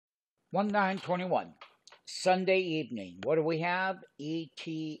1921, Sunday evening. What do we have?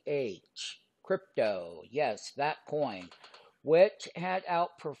 ETH, crypto. Yes, that coin, which had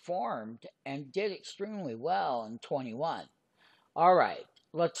outperformed and did extremely well in 21. All right,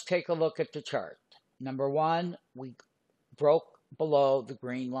 let's take a look at the chart. Number one, we broke below the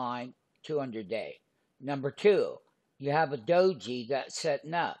green line, 200 day. Number two, you have a doji that's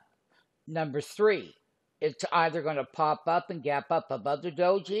setting up. Number three, it's either going to pop up and gap up above the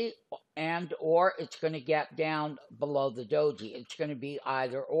doji and or it's going to gap down below the doji. It's going to be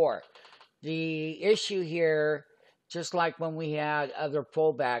either or. The issue here, just like when we had other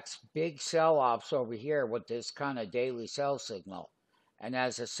pullbacks, big sell-offs over here with this kind of daily sell signal. And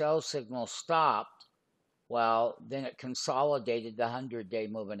as the sell signal stopped, well, then it consolidated the 100-day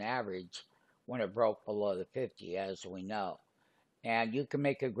moving average when it broke below the 50, as we know. And you can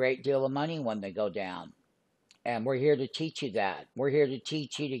make a great deal of money when they go down. And we're here to teach you that. We're here to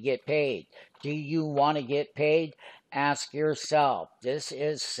teach you to get paid. Do you want to get paid? Ask yourself. This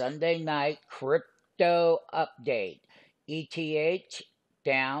is Sunday night crypto update. ETH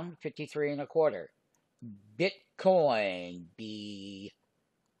down 53 and a quarter. Bitcoin,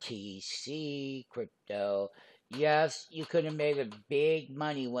 BTC, crypto. Yes, you could have made a big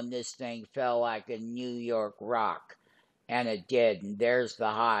money when this thing fell like a New York rock. And it did. And there's the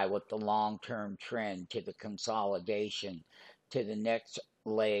high with the long-term trend to the consolidation to the next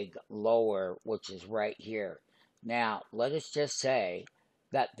leg lower, which is right here. Now, let us just say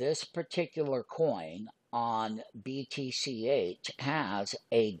that this particular coin on BTCH has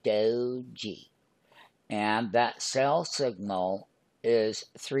a doji. And that sell signal is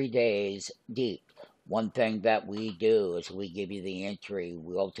 3 days deep. One thing that we do is we give you the entry.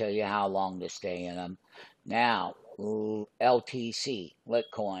 We'll tell you how long to stay in them. Now, LTC,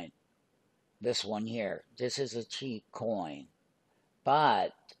 Litcoin, this one here. This is a cheap coin,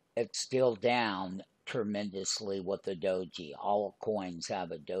 but it's still down tremendously with the doji. All coins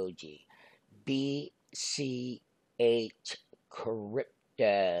have a doji. BCH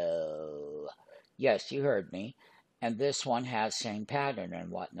Crypto. Yes, you heard me. And this one has same pattern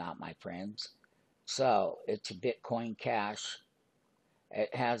and whatnot, my friends. So it's a Bitcoin Cash.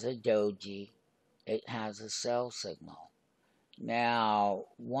 It has a doji. It has a sell signal. Now,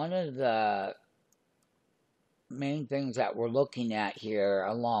 one of the main things that we're looking at here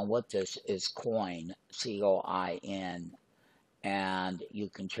along with this is coin, COIN, and you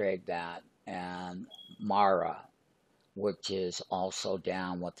can trade that, and Mara, which is also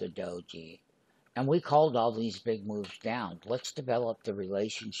down with the doji. And we called all these big moves down. Let's develop the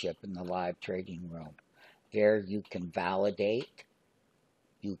relationship in the live trading room. There you can validate,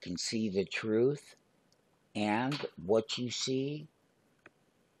 you can see the truth, and what you see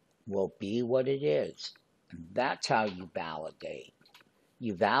will be what it is. And that's how you validate.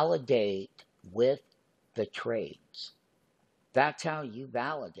 You validate with the trades. That's how you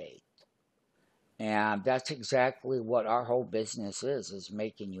validate. And that's exactly what our whole business is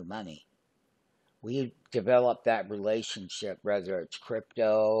making you money. We develop that relationship, whether it's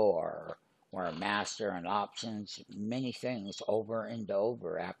crypto or a master in options, many things over and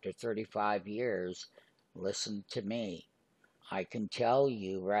over. After 35 years, listen to me. I can tell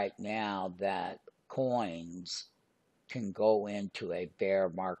you right now that coins can go into a bear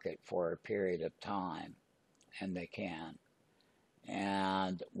market for a period of time, and they can.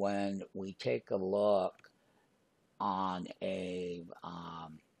 And when we take a look on a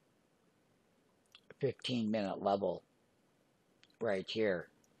 15-minute level right here,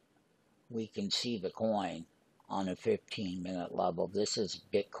 we can see the coin on a 15-minute level. This is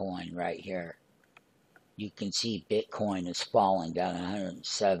Bitcoin right here. You can see Bitcoin is falling down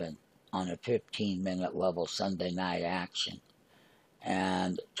 107 on a 15-minute level Sunday night action.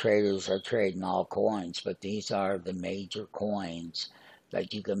 And traders are trading all coins, but these are the major coins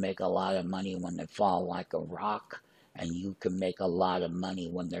that you can make a lot of money when they fall like a rock, and you can make a lot of money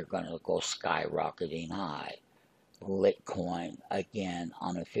when they're going to go skyrocketing high. Litcoin, again,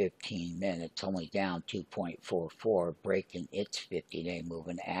 on a 15 minutes, only down 2.44, breaking its 50-day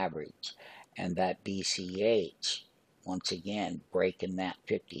moving average. And that BCH, once again, breaking that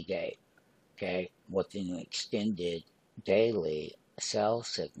 50-day, okay, with an extended daily sell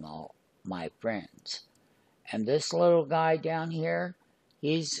signal, my friends. And this little guy down here,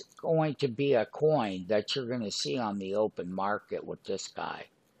 he's going to be a coin that you're going to see on the open market with this guy.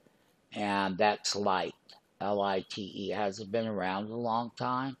 And that's Lite, L-I-T-E. Hasn't been around a long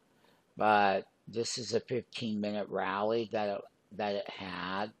time, but this is a 15-minute rally that it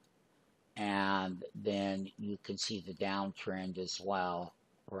had. And then you can see the downtrend as well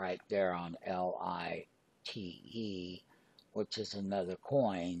right there on LITE, which is another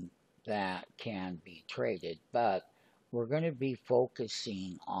coin that can be traded, but we're going to be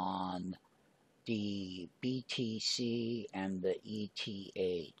focusing on the BTC and the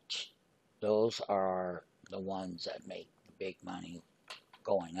ETH. Those are the ones that make the big money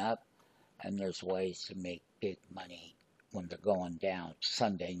going up, and there's ways to make big money when they're going down.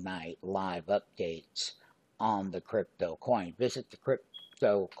 Sunday night live updates on the crypto coin. Visit the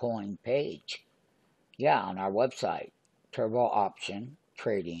crypto coin page. Yeah, on our website,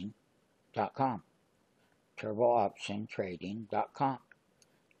 turbooptiontrading.com. Turbooptiontrading.com.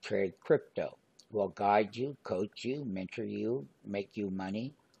 Trade crypto. We'll guide you, coach you, mentor you, make you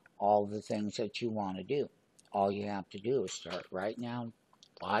money, all the things that you want to do. All you have to do is start right now,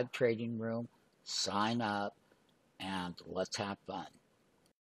 live trading room, sign up, and let's have fun.